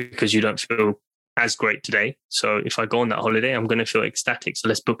 because you don't feel as great today. So if I go on that holiday, I'm going to feel ecstatic. So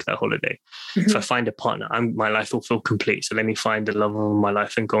let's book that holiday. If I find a partner, my life will feel complete. So let me find the love of my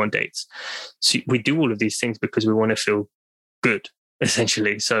life and go on dates. So we do all of these things because we want to feel good,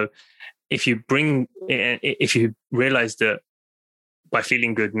 essentially. So if you realize that by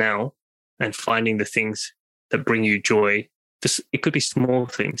feeling good now and finding the things that bring you joy, it could be small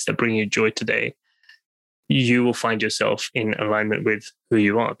things that bring you joy today, you will find yourself in alignment with who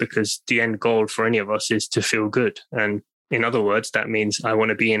you are, because the end goal for any of us is to feel good. And in other words, that means I want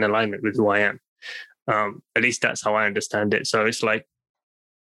to be in alignment with who I am. At least that's how I understand it. So it's like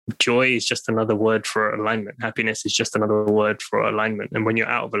joy is just another word for alignment. Happiness is just another word for alignment. And when you're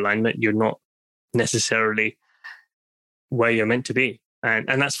out of alignment, you're not necessarily where you're meant to be. And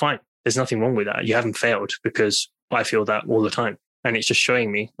that's fine. There's nothing wrong with that. You haven't failed, because I feel that all the time. And it's just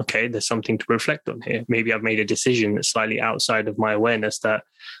showing me, okay, there's something to reflect on here. Maybe I've made a decision that's slightly outside of my awareness that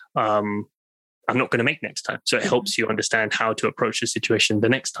I'm not going to make next time. So it helps you understand how to approach the situation the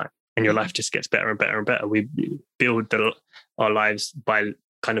next time. And your life just gets better and better and better. We build our lives by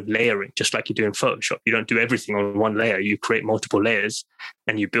kind of layering, just like you do in Photoshop. You don't do everything on one layer. You create multiple layers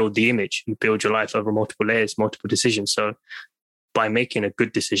and you build the image. You build your life over multiple layers, multiple decisions. So by making a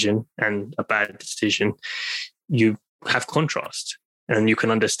good decision and a bad decision, you have contrast and you can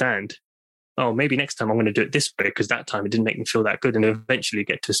understand, oh, maybe next time I'm going to do it this way because that time it didn't make me feel that good. And eventually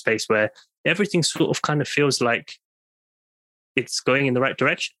get to a space where everything sort of kind of feels like it's going in the right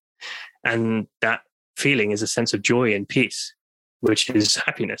direction. And that feeling is a sense of joy and peace, which is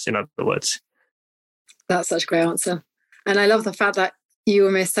happiness, in other words. That's such a great answer. And I love the fact that you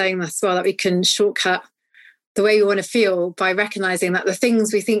were saying that as well, that we can shortcut the way we want to feel by recognizing that the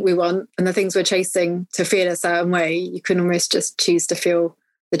things we think we want and the things we're chasing to feel a certain way, you can almost just choose to feel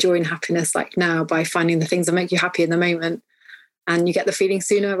the joy and happiness like now by finding the things that make you happy in the moment. And you get the feeling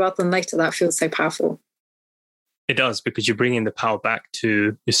sooner rather than later. That feels so powerful. It does, because you're bringing the power back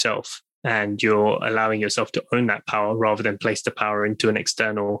to yourself and you're allowing yourself to own that power rather than place the power into an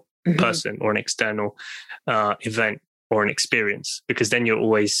external person or an external event or an experience, because then you're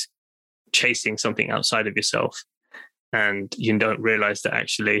always chasing something outside of yourself, and you don't realize that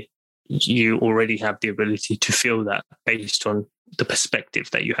actually you already have the ability to feel that based on the perspective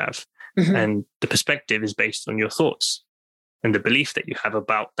that you have. And the perspective is based on your thoughts and the belief that you have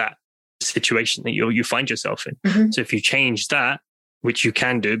about that situation that you find yourself in. So if you change that, which you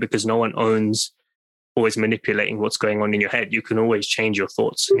can do because no one owns always manipulating what's going on in your head, you can always change your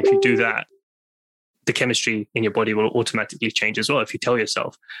thoughts. And if you do that, the chemistry in your body will automatically change as well. If you tell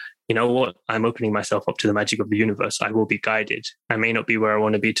yourself, you know what, I'm opening myself up to the magic of the universe. I will be guided. I may not be where I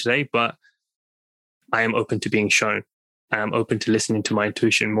want to be today, but I am open to being shown. I am open to listening to my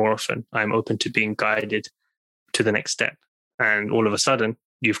intuition more often. I am open to being guided to the next step. And all of a sudden,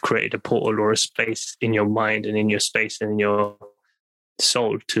 you've created a portal or a space in your mind and in your space and in your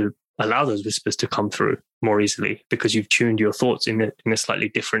soul to allow those whispers to come through more easily, because you've tuned your thoughts in a slightly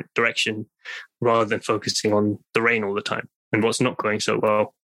different direction rather than focusing on the rain all the time and what's not going so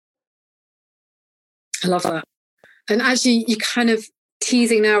well. I love that. And actually, you kind of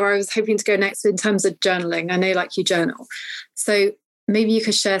teasing now where I was hoping to go next in terms of journaling. I know like you journal. So maybe you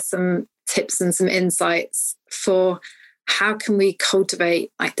could share some tips and some insights for how can we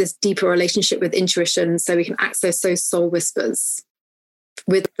cultivate like this deeper relationship with intuition so we can access those soul whispers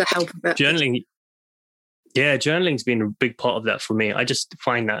with the help of it. Journaling's been a big part of that for me. I just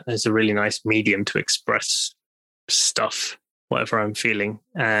find that as a really nice medium to express stuff, whatever I'm feeling,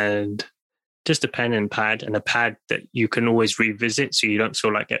 and just a pen and pad, and a pad that you can always revisit so you don't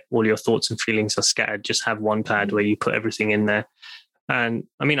feel like all your thoughts and feelings are scattered. Just have one pad where you put everything in there. And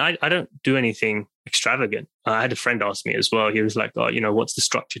I mean, I don't do anything extravagant. I had a friend ask me as well. He was like, oh, what's the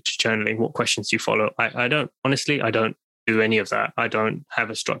structure to journaling? What questions do you follow? I don't do any of that. I don't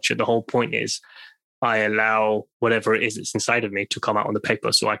have a structure. The whole point is I allow whatever it is that's inside of me to come out on the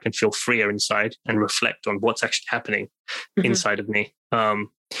paper so I can feel freer inside and reflect on what's actually happening inside of me.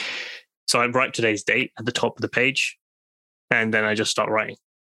 So I write today's date at the top of the page, and then I just start writing.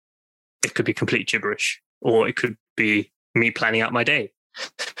 It could be complete gibberish, or it could be me planning out my day.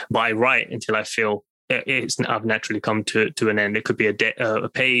 But I write until I feel I've naturally come to an end. It could be a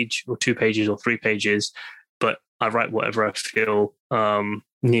page or 2 pages or 3 pages, but I write whatever I feel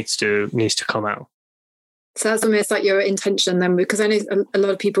needs to come out. So that's almost like your intention then, because I know a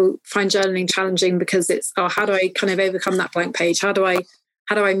lot of people find journaling challenging because it's, how do I kind of overcome that blank page? How do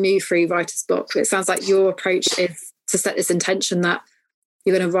I move through writer's block? It sounds like your approach is to set this intention that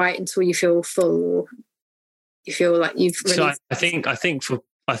you're going to write until you feel full, or you feel like you've released. So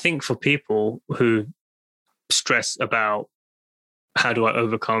I think for people who stress about how do I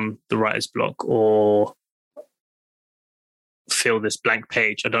overcome the writer's block or feel this blank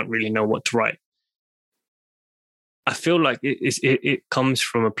page, I don't really know what to write. I feel like it comes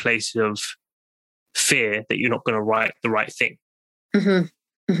from a place of fear that you're not going to write the right thing.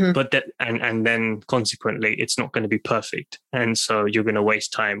 But and then consequently, it's not going to be perfect. And so you're going to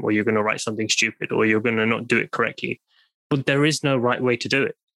waste time, or you're going to write something stupid, or you're going to not do it correctly. But there is no right way to do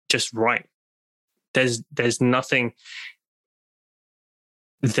it. Just write. There's nothing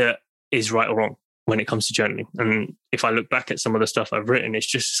that is right or wrong when it comes to journaling. And if I look back at some of the stuff I've written, it's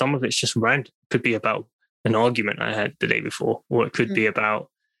just, some of it's just random. It could be about an argument I had the day before, or it could be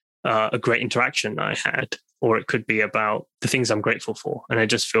about a great interaction I had, or it could be about the things I'm grateful for. And I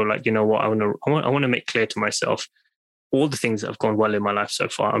just feel like, you know what, I want to make clear to myself all the things that have gone well in my life so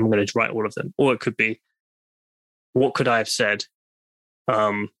far. I'm going to write all of them. Or it could be, what could I have said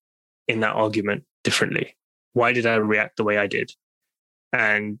in that argument differently? Why did I react the way I did?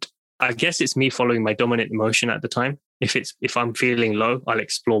 And I guess it's me following my dominant emotion at the time. If I'm feeling low, I'll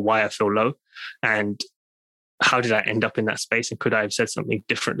explore why I feel low and how did I end up in that space? And could I have said something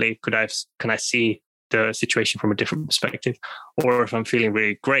differently? Can I see the situation from a different perspective? Or if I'm feeling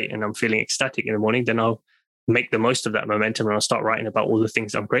really great and I'm feeling ecstatic in the morning, then I'll make the most of that momentum and I'll start writing about all the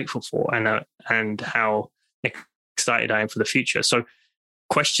things I'm grateful for and how excited I am for the future. So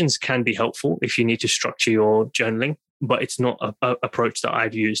questions can be helpful if you need to structure your journaling, but it's not an approach that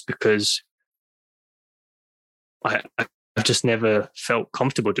I've used because I've just never felt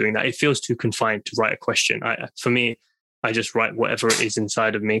comfortable doing that. It feels too confined to write a question. For me, I just write whatever it is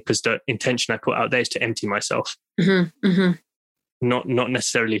inside of me because the intention I put out there is to empty myself. Not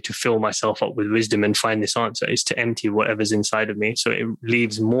necessarily to fill myself up with wisdom and find this answer. It's to empty whatever's inside of me so it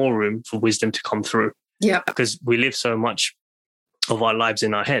leaves more room for wisdom to come through. Yeah, because we live so much of our lives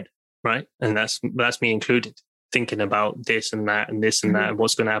in our head, right? And that's me included, thinking about this and that and this and that and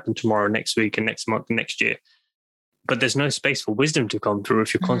what's going to happen tomorrow, next week and next month and next year. But there's no space for wisdom to come through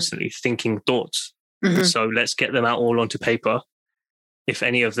if you're constantly thinking thoughts. So let's get them out all onto paper. If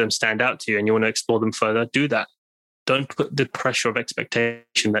any of them stand out to you and you want to explore them further, do that. don't put the pressure of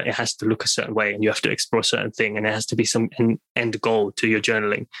expectation that it has to look a certain way and you have to explore a certain thing and it has to be some end goal to your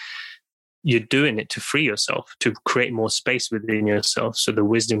journaling. You're doing it to free yourself, to create more space within yourself so the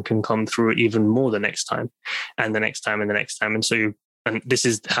wisdom can come through even more the next time and the next time and the next time. And this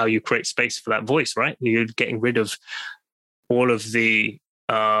is how you create space for that voice, right? You're getting rid of all of the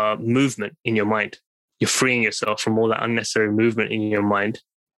movement in your mind. You're freeing yourself from all that unnecessary movement in your mind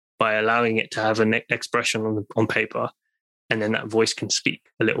by allowing it to have an expression on paper, and then that voice can speak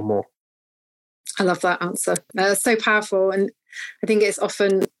a little more. I love that answer. It's so powerful. And I think it's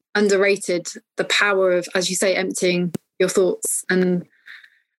often underrated, the power of, as you say, emptying your thoughts, and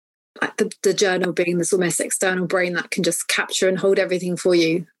like the journal being this almost external brain that can just capture and hold everything for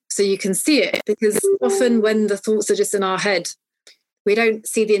you so you can see it. Because often when the thoughts are just in our head, we don't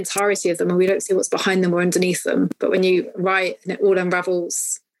see the entirety of them and we don't see what's behind them or underneath them. But when you write and it all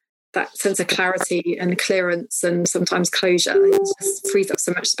unravels, that sense of clarity and clearance and sometimes closure, it just frees up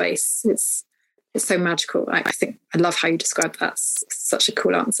so much space. It's so magical. I think I love how you describe that. It's such a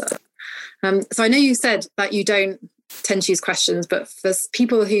cool answer. So I know you said that you don't tend to use questions, but for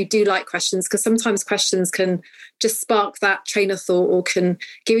people who do like questions, because sometimes questions can just spark that train of thought or can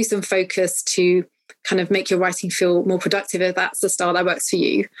give you some focus to kind of make your writing feel more productive, if that's the style that works for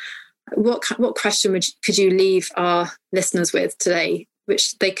you. What question could you leave our listeners with today,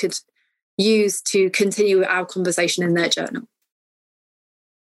 which they could use to continue our conversation in their journal?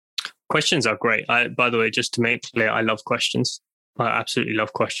 Questions are great. By the way, just to make clear, I love questions. I absolutely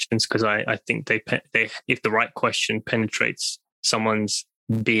love questions because I think they if the right question penetrates someone's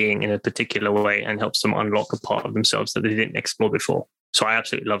being in a particular way and helps them unlock a part of themselves that they didn't explore before. So I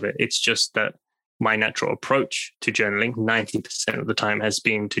absolutely love it. It's just that my natural approach to journaling 90% of the time has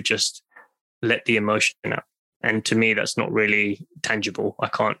been to just let the emotion out. And to me, that's not really tangible. I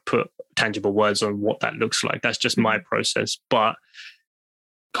can't put tangible words on what that looks like. That's just my process. But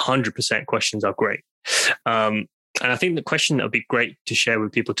 100% questions are great. And I think the question that would be great to share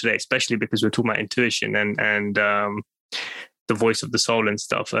with people today, especially because we're talking about intuition and the voice of the soul and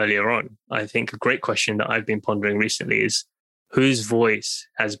stuff earlier on. I think a great question that I've been pondering recently is, whose voice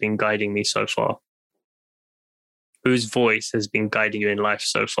has been guiding me so far? Whose voice has been guiding you in life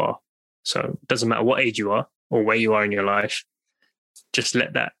so far? So it doesn't matter what age you are or where you are in your life, just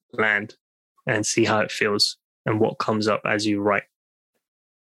let that land and see how it feels and what comes up as you write.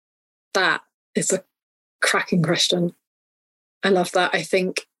 That is a cracking question. I love that. I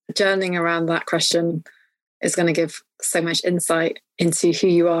think journaling around that question is going to give so much insight into who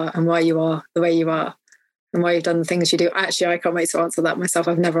you are and why you are the way you are and why you've done the things you do. Actually, I can't wait to answer that myself.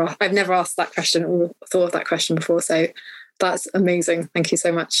 I've never asked that question or thought of that question before. So that's amazing. Thank you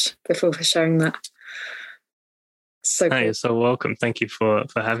so much, Bipul, for sharing that. So cool. You're so welcome. Thank you for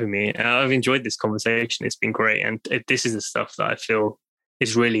having me. I've enjoyed this conversation. It's been great. And this is the stuff that I feel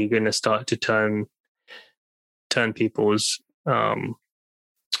is really going to start to turn people's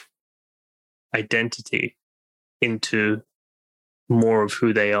identity into more of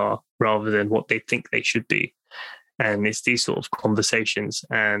who they are rather than what they think they should be. And it's these sort of conversations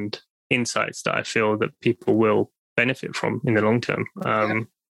and insights that I feel that people will benefit from in the long term.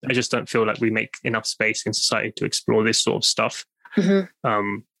 I just don't feel like we make enough space in society to explore this sort of stuff.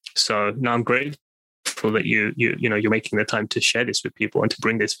 Mm-hmm. So now I'm grateful that you're making the time to share this with people and to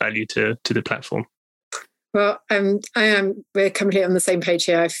bring this value to the platform. Well, we're completely on the same page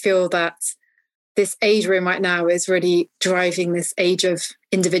here. I feel that this age we're in right now is really driving this age of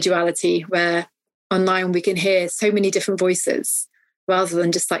individuality, where online we can hear so many different voices rather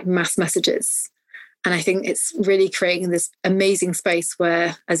than just like mass messages. And I think it's really creating this amazing space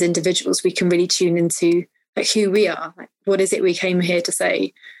where as individuals we can really tune into like who we are, like what is it we came here to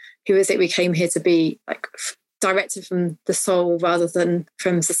say, who is it we came here to be, like directed from the soul rather than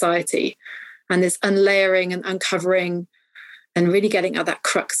from society. And this unlayering and uncovering and really getting at that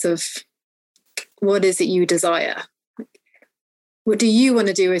crux of what is it you desire? What do you want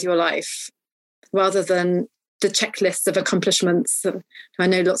to do with your life? Rather than the checklist of accomplishments. I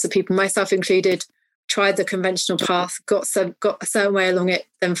know lots of people, myself included, tried the conventional path, got a certain way along it,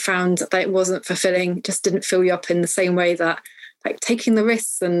 then found that it wasn't fulfilling, just didn't fill you up in the same way that like taking the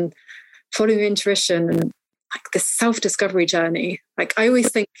risks and following your intuition and like this self-discovery journey. Like I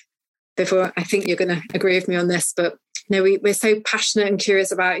always think, before, I think you're going to agree with me on this, but you know, we're so passionate and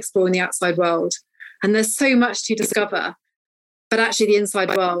curious about exploring the outside world, and there's so much to discover. But actually, the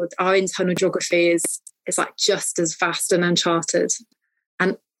inside world, our internal geography is like just as vast and uncharted,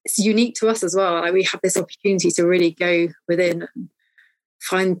 and it's unique to us as well. Like we have this opportunity to really go within and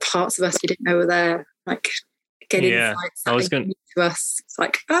find parts of us we didn't know were there. Like get insights that are unique to us. It's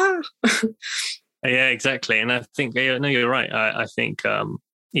like Yeah, exactly. And I think, no, you're right. I think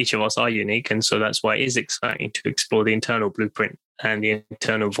each of us are unique. And so that's why it is exciting to explore the internal blueprint and the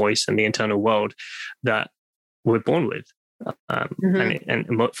internal voice and the internal world that we're born with.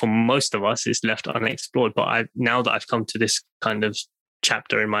 And for most of us, it's left unexplored. But now that I've come to this kind of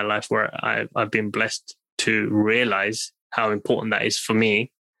chapter in my life where I've been blessed to realize how important that is for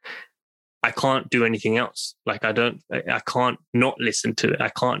me, I can't do anything else. Like I can't not listen to it. I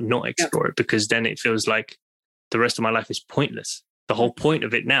can't not explore it, because then it feels like the rest of my life is pointless. The whole point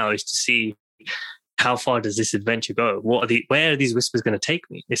of it now is to see how far does this adventure go? Where are these whispers going to take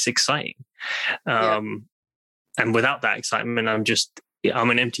me? It's exciting. And without that excitement, I'm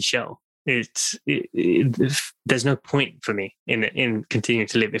an empty shell. There's no point for me in continuing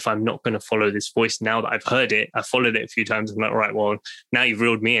to live if I'm not going to follow this voice. Now that I've heard it, I've followed it a few times. I'm like, all right, well, now you've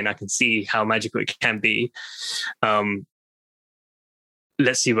reeled me in. I can see how magical it can be. Let's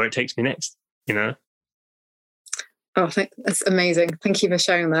see where it takes me next, you know? Oh, that's amazing. Thank you for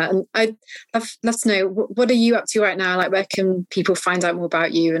sharing that. And I'd love to know, what are you up to right now? Like, where can people find out more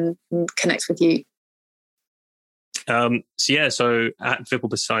about you and connect with you? So at Vipul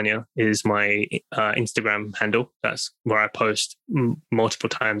Basania is my Instagram handle. That's where I post multiple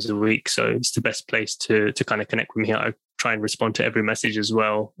times a week. So it's the best place to kind of connect with me. I try and respond to every message as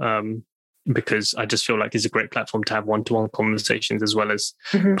well, because I just feel like it's a great platform to have one-to-one conversations as well as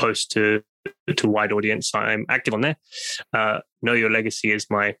post to wide audience. I'm active on there. Know Your Legacy is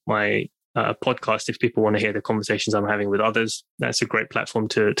my podcast. If people want to hear the conversations I'm having with others, that's a great platform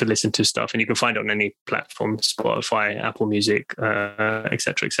to listen to stuff, and you can find it on any platform: Spotify, Apple Music,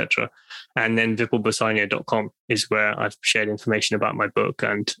 etc. And then vipulbasania.com is where I've shared information about my book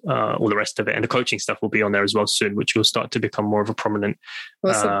and all the rest of it, and the coaching stuff will be on there as well soon, which will start to become more of a prominent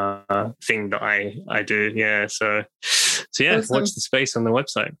thing that I do. So yeah, awesome. Watch the space on the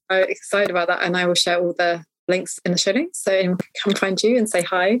website. I'm excited about that, and I will share all the links in the show notes so anyone can come find you and say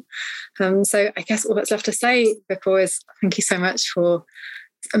hi. So I guess all that's left to say, Vipul, is thank you so much for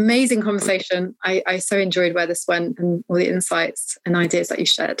this amazing conversation. I so enjoyed where this went and all the insights and ideas that you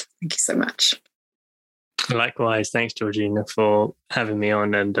shared. Thank you so much. Likewise. Thanks, Georgina, for having me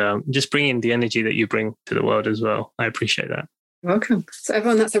on and just bringing the energy that you bring to the world as well. I appreciate that. Welcome. So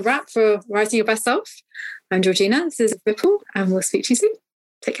everyone, that's a wrap for Writing Your Best Self. I'm Georgina. This is Vipul, and we'll speak to you soon.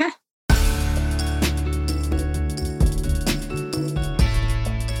 Take care.